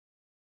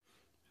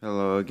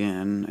Hello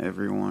again,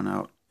 everyone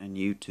out in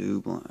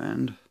YouTube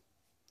land.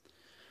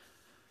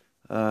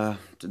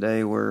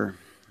 Today we're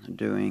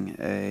doing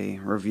a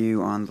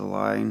review on the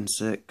Line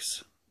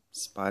 6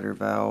 Spider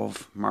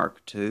Valve Mark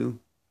II.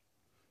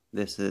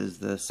 This is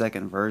the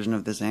second version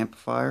of this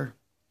amplifier.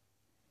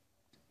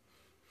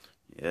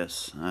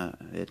 Yes,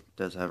 it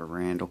does have a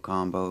Randall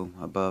combo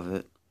above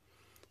it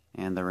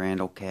and the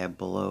Randall cab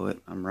below it.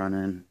 I'm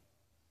running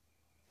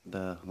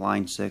the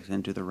Line 6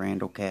 into the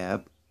Randall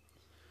cab,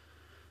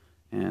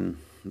 and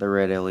the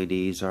red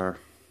LEDs are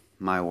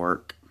my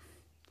work.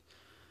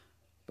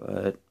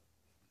 But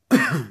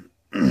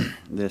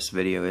this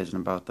video isn't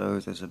about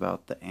those, it's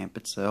about the amp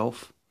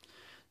itself.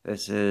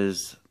 This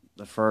is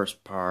the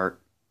first part,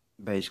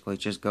 basically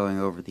just going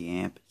over the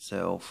amp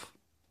itself.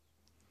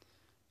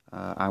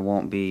 I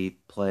won't be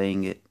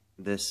playing it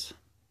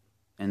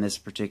in this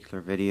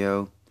particular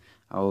video.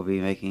 I will be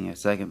making a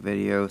second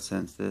video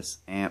since this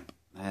amp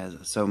has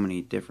so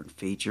many different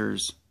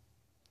features.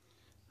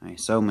 I mean,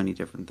 so many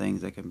different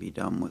things that can be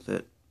done with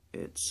it.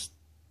 It's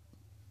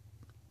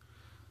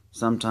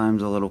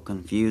sometimes a little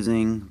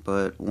confusing,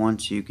 but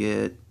once you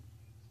get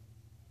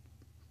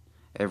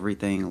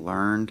everything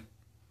learned,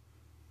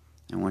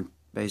 and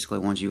basically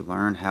once you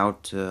learn how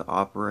to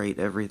operate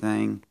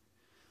everything,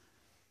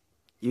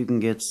 you can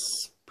get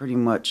pretty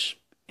much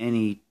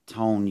any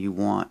tone you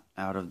want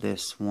out of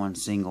this one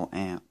single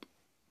amp.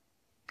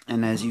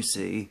 And as you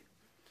see,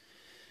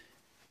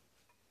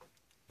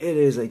 it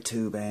is a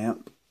tube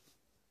amp,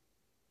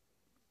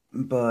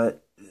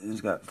 but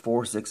it's got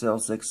 4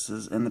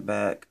 6L6s in the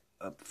back.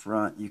 Up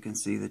front you can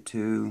see the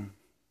two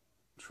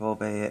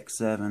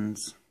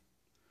 12AX7s.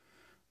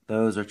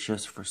 Those are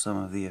just for some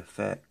of the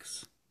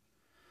effects.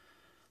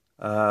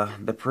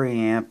 The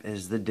preamp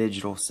is the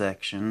digital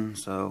section,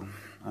 so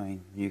I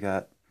mean, you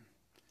got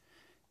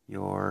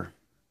your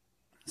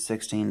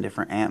 16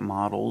 different amp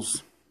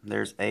models.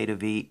 There's 8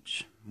 of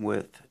each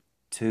with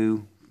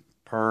 2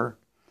 per.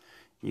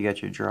 You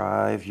got your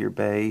drive, your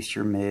bass,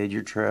 your mid,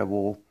 your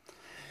treble,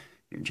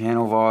 your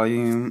channel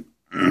volume,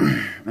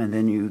 and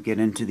then you get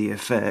into the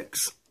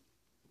effects.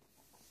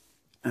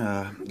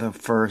 The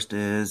first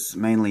is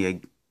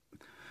mainly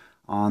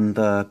on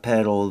the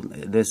pedal.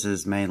 This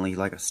is mainly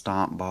like a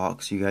stomp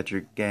box. You got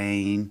your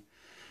gain,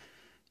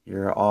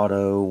 your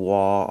auto,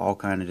 wah, all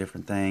kind of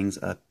different things,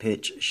 a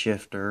pitch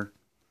shifter.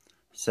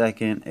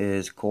 Second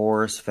is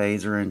chorus,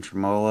 phaser, and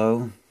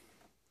tremolo.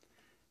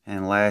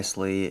 And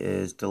lastly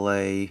is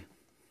delay,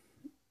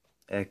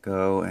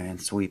 echo,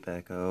 and sweep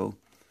echo.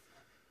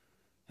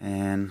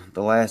 And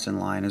the last in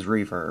line is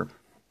reverb.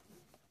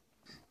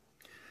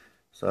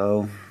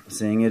 So,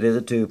 seeing it is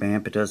a tube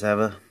amp, it does have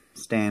a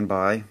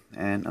standby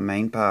and a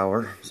main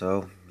power.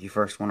 So, you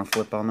first want to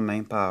flip on the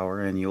main power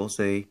and you'll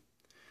see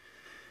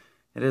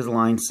it is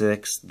Line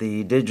 6.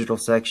 The digital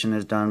section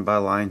is done by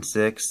Line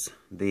 6.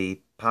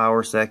 The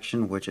power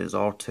section, which is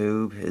all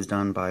tube, is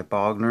done by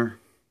Bogner.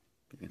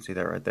 You can see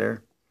that right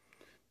there.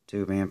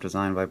 Tube amp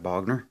designed by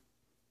Bogner.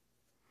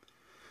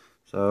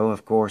 So,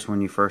 of course, when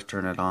you first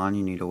turn it on,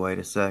 you need to wait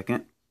a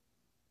second.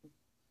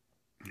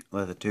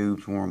 Let the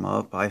tubes warm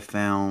up. I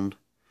found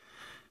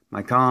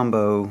my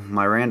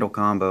Randall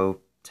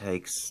combo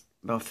takes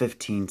about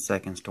 15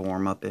 seconds to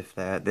warm up, if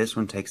that. This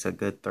one takes a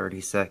good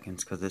 30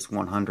 seconds because it's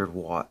 100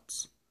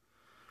 watts.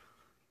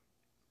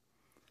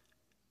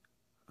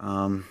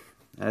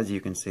 As you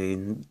can see,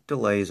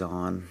 delay's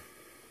on.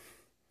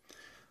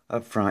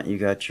 Up front, you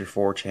got your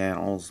 4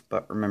 channels,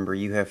 but remember,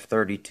 you have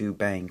 32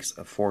 banks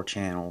of 4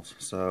 channels,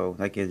 so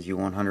that gives you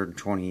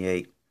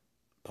 128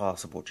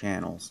 possible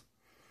channels.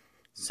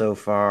 So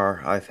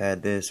far, I've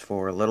had this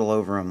for a little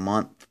over a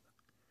month,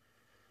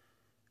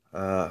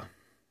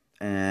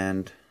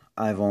 and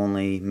I've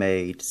only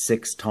made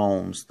 6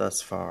 tones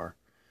thus far,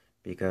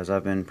 because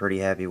I've been pretty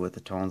happy with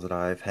the tones that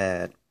I've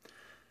had.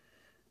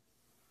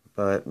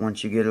 But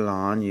once you get it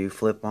on, you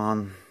flip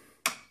on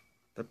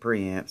the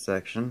preamp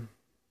section.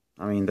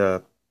 I mean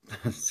the,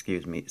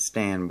 excuse me,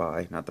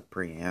 standby, not the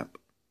preamp.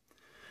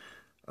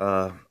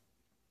 And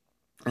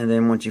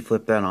then once you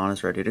flip that on,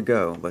 it's ready to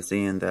go. But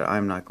seeing that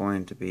I'm not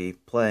going to be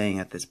playing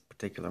at this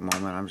particular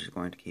moment, I'm just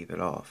going to keep it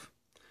off.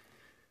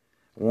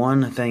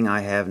 One thing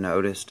I have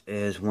noticed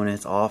is when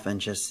it's off and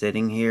just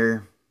sitting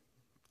here,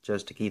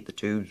 just to keep the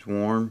tubes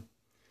warm,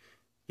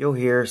 you'll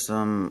hear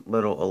some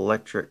little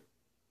electric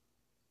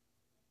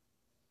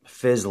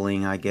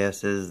fizzling, I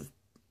guess is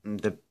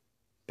the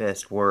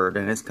best word,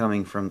 and it's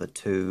coming from the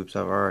tubes.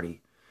 I've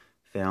already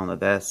found that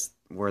that's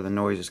where the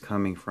noise is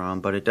coming from,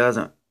 but it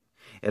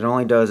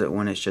only does it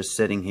when it's just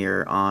sitting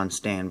here on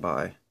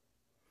standby.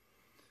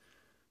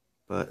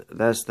 But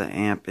that's the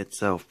amp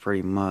itself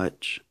pretty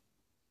much.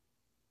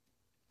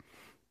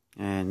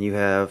 And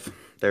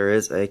there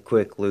is a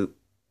quick loop,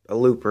 a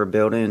looper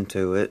built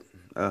into it,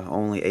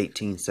 only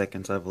 18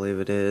 seconds I believe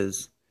it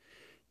is.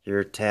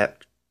 Your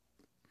tap,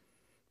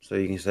 so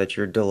you can set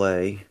your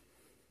delay.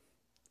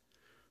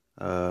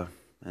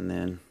 And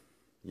then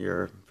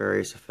your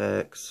various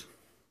effects.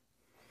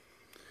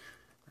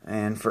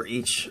 And for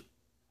each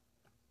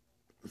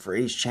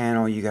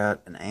channel, you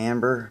got an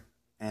amber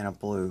and a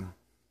blue.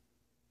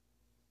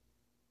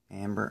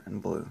 Amber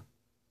and blue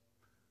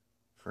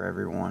for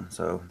every one.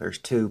 So there's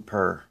 2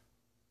 per.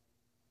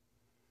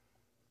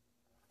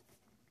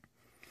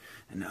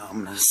 And now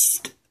I'm going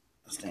to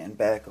stand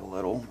back a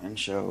little and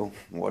show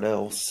what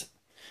else.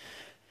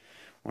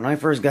 When I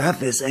first got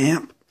this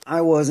amp,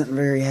 I wasn't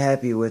very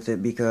happy with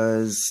it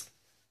because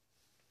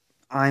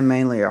I'm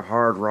mainly a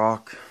hard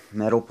rock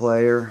metal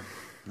player.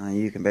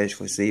 You can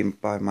basically see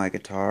by my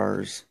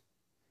guitars.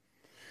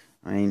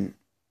 I mean,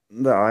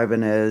 the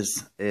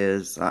Ibanez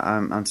is,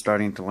 I'm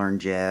starting to learn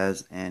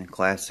jazz and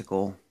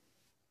classical.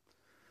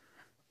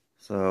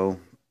 So,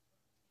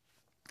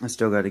 I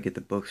still got to get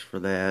the books for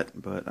that,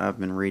 but I've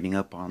been reading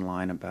up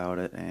online about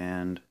it,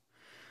 and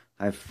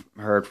I've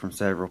heard from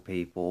several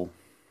people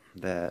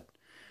that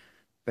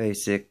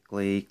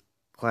basically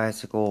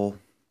classical,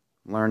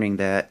 learning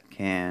that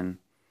can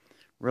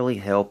really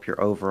help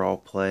your overall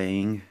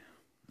playing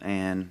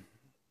and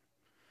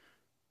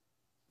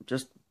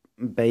just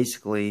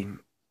basically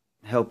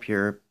help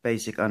your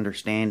basic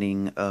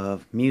understanding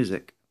of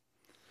music.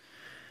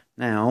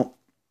 Now,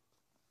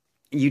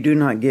 you do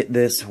not get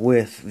this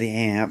with the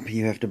amp.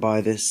 You have to buy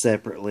this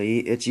separately.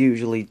 It's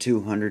usually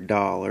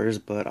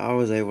 $200, but I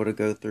was able to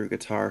go through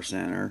Guitar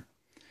Center,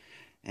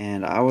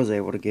 and I was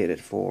able to get it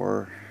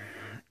for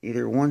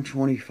either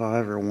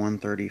 $125 or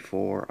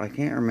 $134. I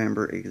can't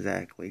remember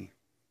exactly.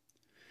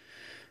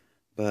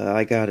 But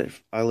I got it.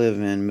 I live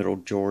in Middle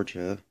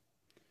Georgia,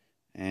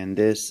 and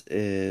this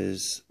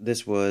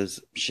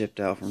was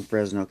shipped out from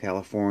Fresno,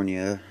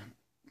 California,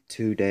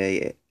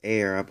 2-day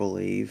air, I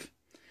believe.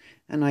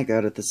 And I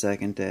got it the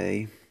second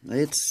day.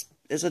 It's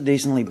a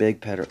decently big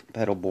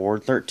pedal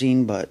board,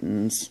 13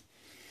 buttons,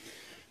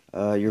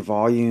 your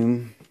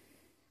volume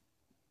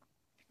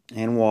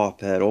and wah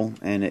pedal,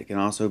 and it can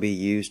also be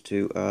used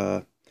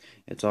to,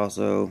 it's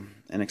also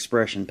an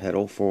expression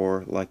pedal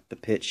for like the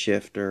pitch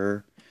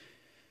shifter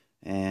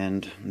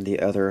and the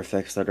other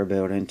effects that are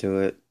built into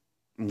it,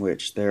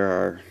 which there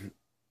are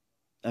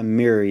a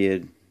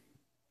myriad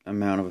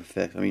amount of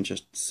effects. I mean,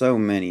 just so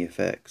many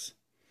effects.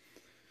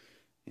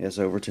 Yes,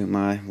 over to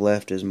my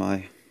left is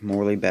my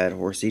Morley Bad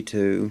Horsey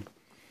 2,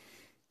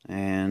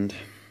 and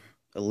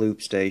a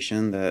loop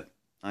station that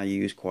I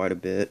use quite a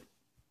bit,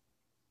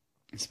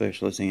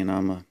 especially seeing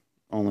I'm a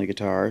only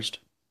guitarist.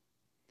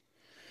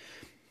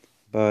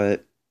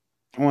 But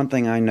one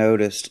thing I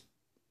noticed,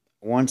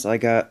 once I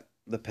got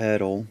the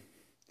pedal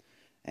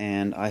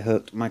and I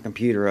hooked my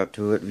computer up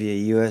to it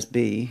via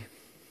USB,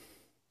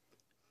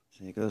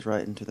 see, it goes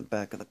right into the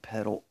back of the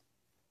pedal.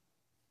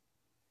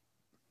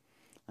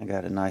 I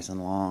got it nice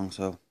and long,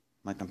 so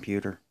my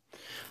computer,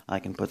 I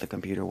can put the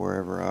computer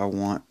wherever I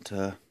want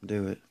to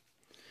do it.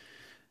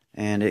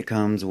 And it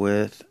comes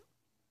with,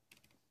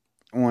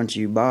 once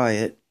you buy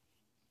it,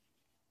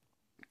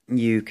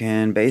 you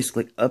can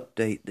basically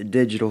update the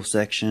digital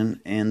section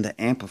in the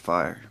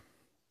amplifier.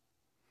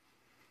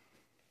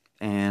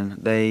 And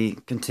they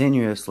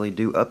continuously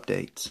do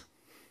updates.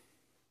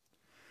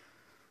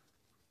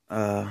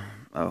 Oh,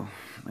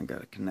 I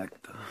gotta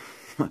connect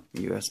the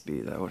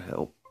USB, that would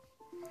help.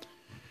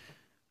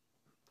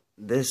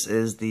 This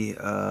is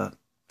the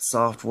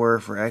software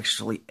for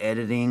actually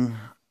editing.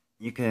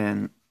 You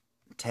can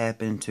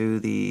tap into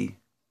the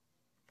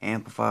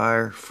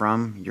amplifier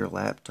from your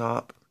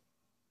laptop.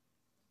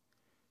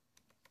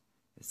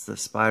 It's the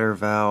Spider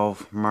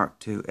Valve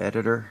Mark II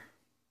editor.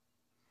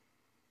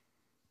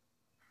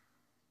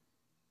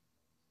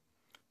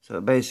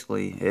 So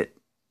basically it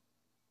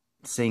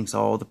syncs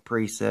all the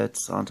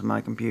presets onto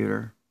my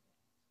computer.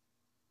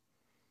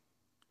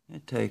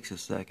 It takes a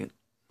second,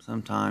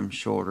 sometimes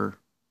shorter,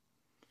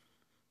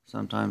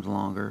 sometimes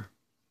longer.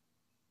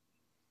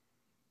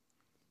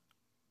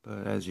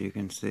 But as you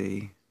can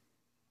see,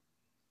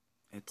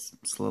 it's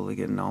slowly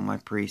getting all my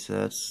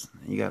presets.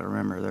 You gotta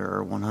remember there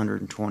are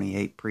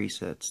 128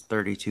 presets,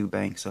 32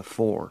 banks of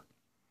 4.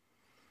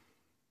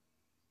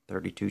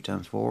 32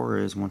 times 4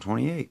 is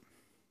 128.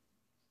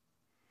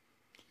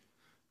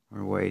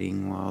 We're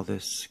waiting while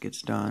this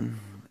gets done.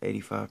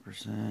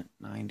 85%,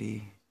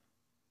 90%.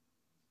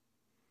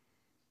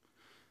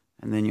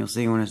 And then you'll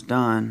see when it's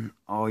done,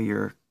 all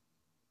your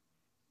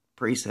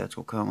presets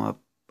will come up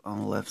on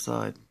the left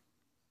side.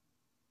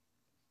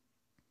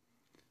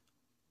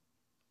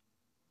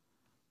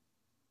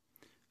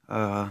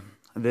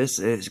 This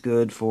is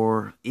good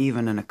for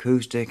even an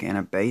acoustic and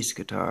a bass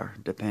guitar,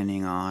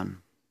 depending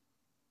on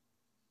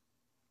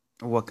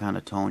what kind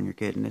of tone you're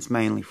getting. It's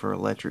mainly for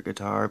electric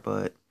guitar,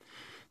 but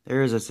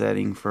there is a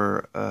setting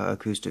for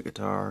acoustic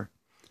guitar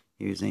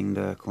using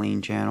the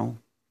clean channel.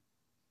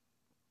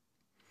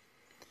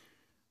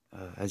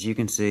 As you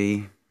can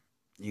see,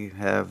 you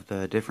have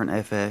the different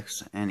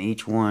FX, and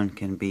each one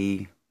can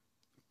be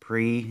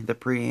pre the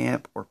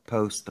preamp or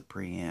post the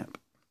preamp.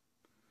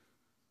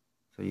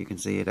 So you can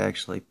see it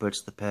actually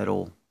puts the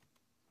pedal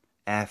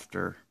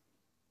after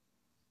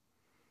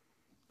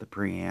the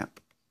preamp.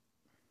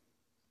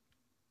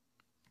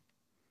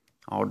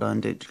 All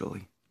done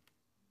digitally.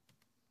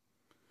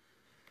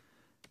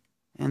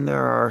 And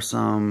there are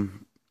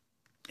some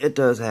it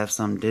does have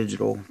some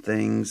digital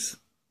things,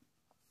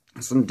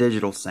 some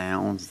digital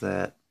sounds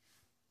that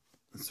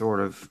sort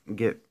of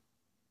get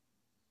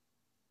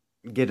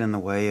in the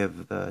way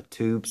of the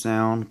tube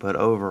sound, but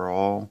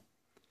overall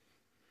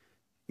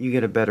you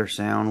get a better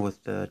sound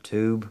with the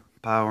tube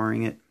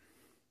powering it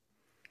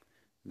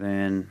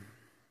than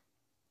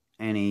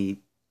any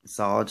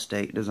solid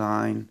state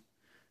design,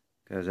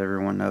 because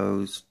everyone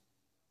knows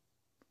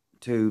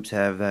tubes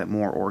have that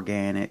more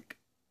organic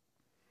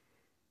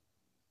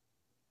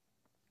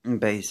and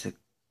basic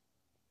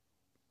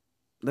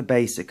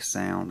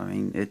sound. I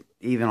mean, it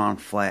even on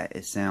flat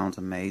it sounds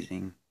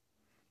amazing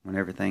when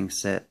everything's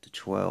set to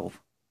 12.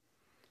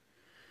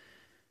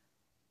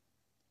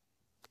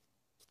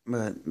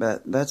 But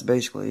that's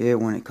basically it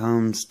when it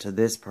comes to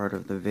this part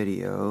of the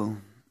video.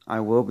 I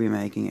will be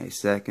making a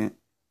second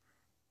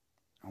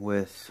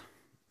with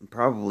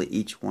probably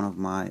each one of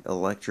my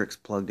electrics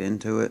plugged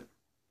into it,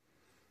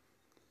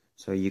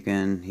 so you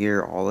can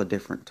hear all the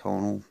different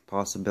tonal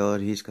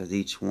possibilities, because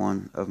each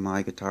one of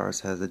my guitars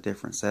has a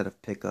different set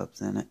of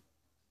pickups in it.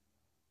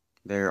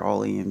 They're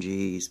all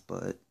EMGs,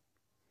 but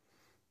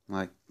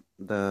like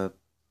the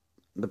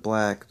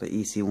black, the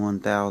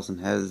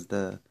EC1000 has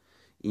the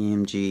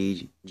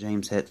EMG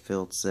James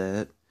Hetfield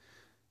set.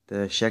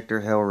 The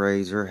Schecter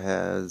Hellraiser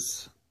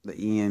has the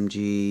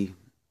EMG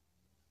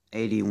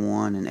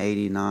 81 and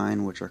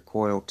 89, which are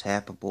coil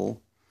tappable.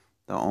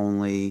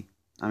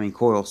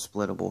 Coil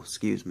splittable,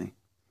 excuse me.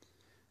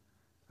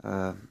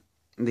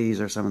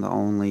 These are some of the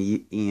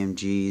only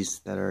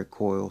EMGs that are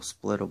coil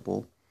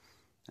splittable.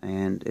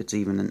 And it's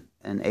even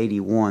an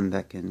 81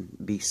 that can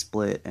be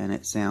split, and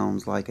it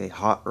sounds like a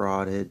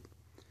hot-rodded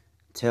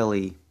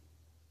tele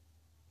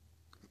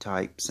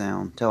type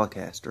sound,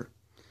 Telecaster.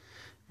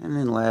 And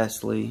then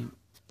lastly,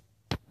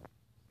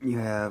 you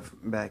have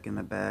back in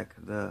the back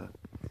the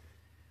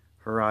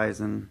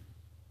Horizon,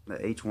 the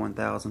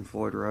H1000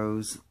 Floyd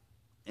Rose.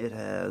 It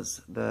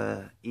has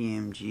the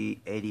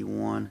EMG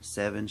 81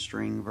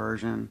 7-string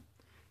version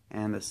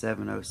and the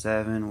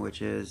 707,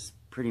 which is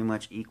pretty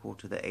much equal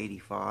to the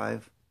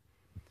 85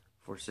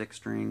 for 6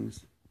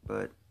 strings,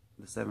 but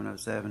the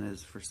 707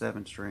 is for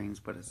 7 strings,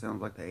 but it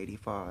sounds like the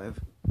 85.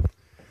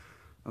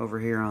 Over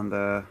here on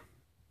the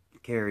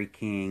Kerry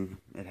King,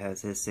 it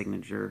has his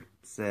signature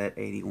set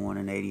 81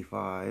 and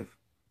 85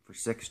 for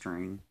 6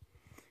 string,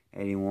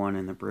 81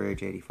 in the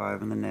bridge,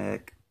 85 in the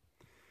neck.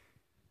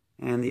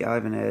 And the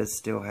Ibanez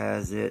still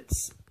has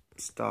its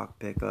stock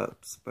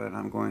pickups, but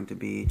I'm going to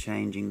be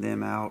changing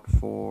them out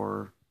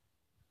for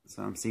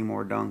some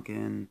Seymour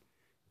Duncan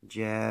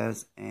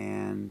Jazz,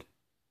 and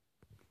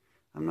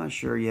I'm not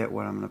sure yet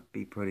what I'm going to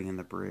be putting in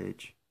the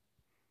bridge.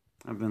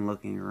 I've been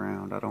looking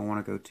around. I don't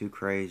want to go too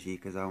crazy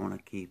because I want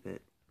to keep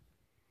it,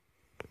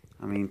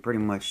 pretty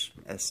much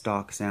as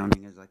stock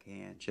sounding as I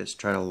can. Just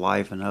try to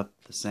liven up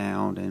the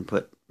sound and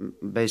put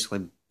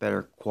basically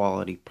better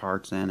quality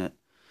parts in it.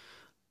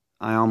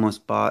 I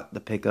almost bought the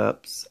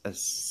pickups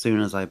as soon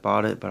as I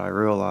bought it, but I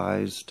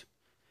realized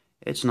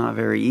it's not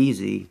very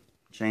easy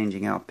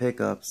changing out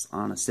pickups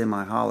on a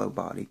semi-hollow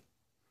body.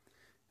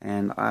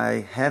 And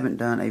I haven't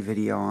done a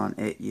video on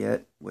it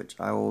yet, which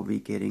I will be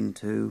getting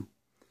to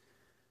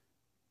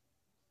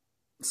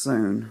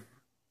soon.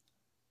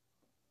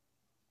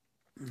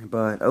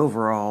 But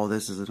overall,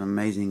 this is an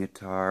amazing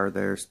guitar.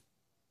 There's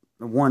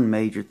one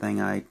major thing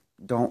I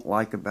don't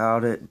like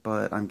about it,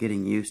 but I'm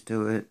getting used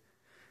to it,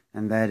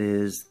 and that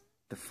is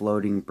the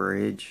floating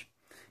bridge.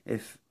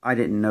 If I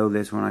didn't know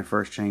this when I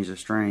first changed the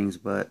strings,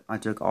 but I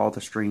took all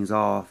the strings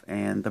off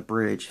and the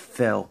bridge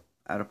fell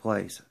out of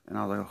place, and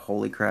I was like,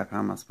 holy crap, how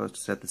am I supposed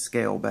to set the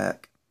scale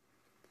back?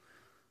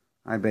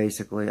 The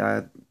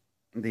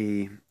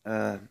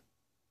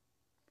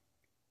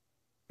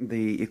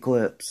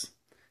Eclipse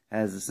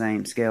has the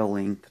same scale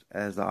length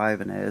as the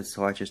Ibanez,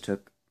 so I just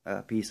took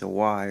a piece of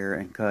wire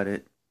and cut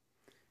it,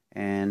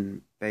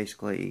 and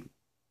basically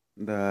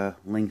the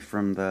length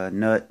from the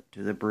nut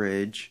to the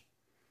bridge,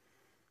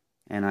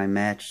 and I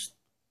matched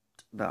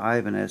the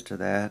Ibanez to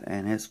that,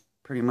 and it's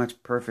pretty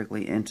much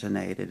perfectly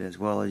intonated as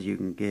well as you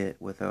can get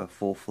with a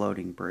full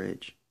floating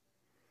bridge.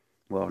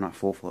 Well, not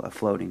full a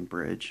floating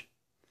bridge.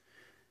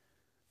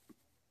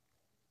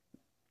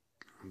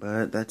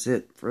 But that's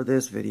it for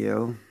this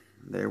video.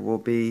 There will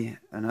be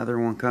another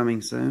one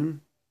coming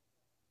soon.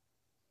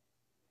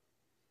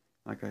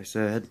 Like I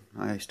said,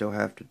 I still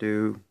have to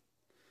do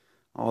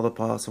all the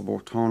possible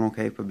tonal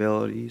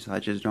capabilities. I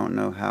just don't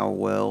know how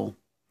well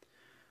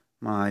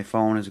my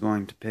phone is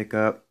going to pick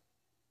up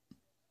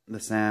the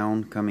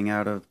sound coming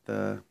out of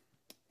the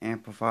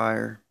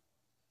amplifier.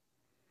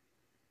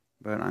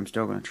 But I'm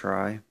still going to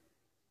try.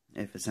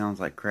 If it sounds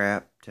like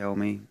crap, tell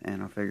me,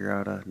 and I'll figure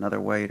out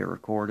another way to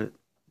record it.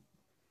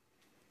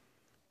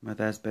 But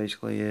that's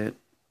basically it.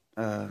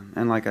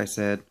 And like I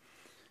said,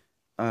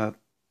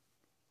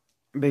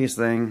 biggest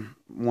thing,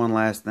 one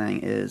last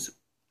thing is,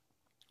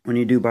 when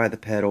you do buy the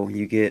pedal,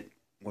 you get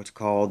what's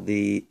called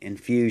the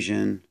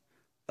Infusion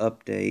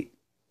Update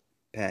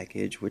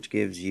package, which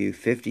gives you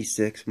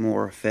 56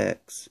 more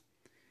effects.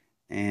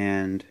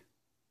 And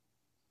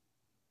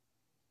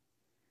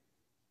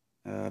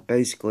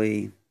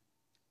basically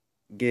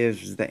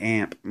gives the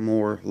amp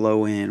more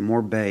low end,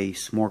 more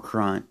bass, more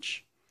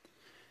crunch,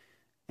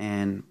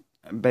 and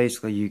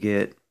basically you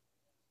get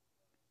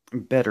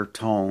better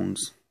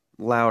tones,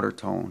 louder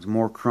tones,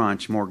 more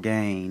crunch, more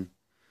gain.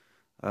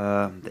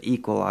 The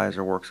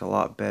equalizer works a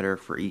lot better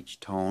for each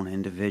tone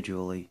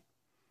individually.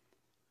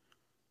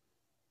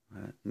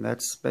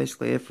 That's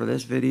basically it for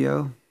this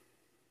video.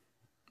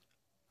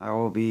 I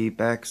will be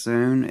back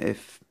soon.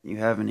 If you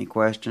have any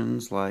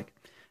questions like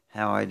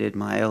how I did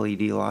my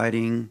LED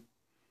lighting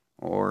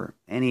or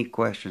any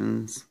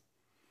questions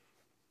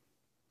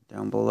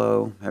down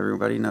below,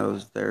 everybody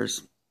knows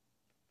there's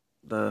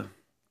the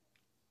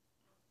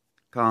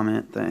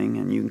comment thing,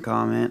 and you can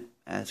comment,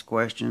 ask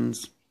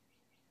questions,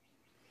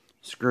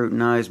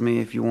 scrutinize me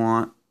if you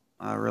want.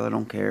 I really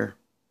don't care.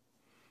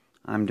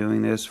 I'm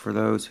doing this for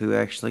those who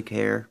actually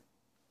care.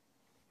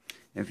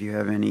 If you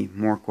have any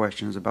more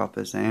questions about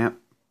this amp,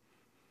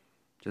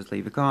 just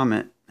leave a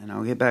comment and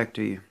I'll get back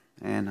to you.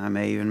 And I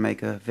may even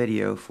make a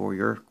video for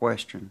your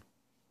question.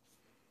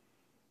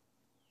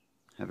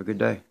 Have a good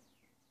day.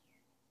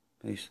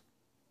 Peace.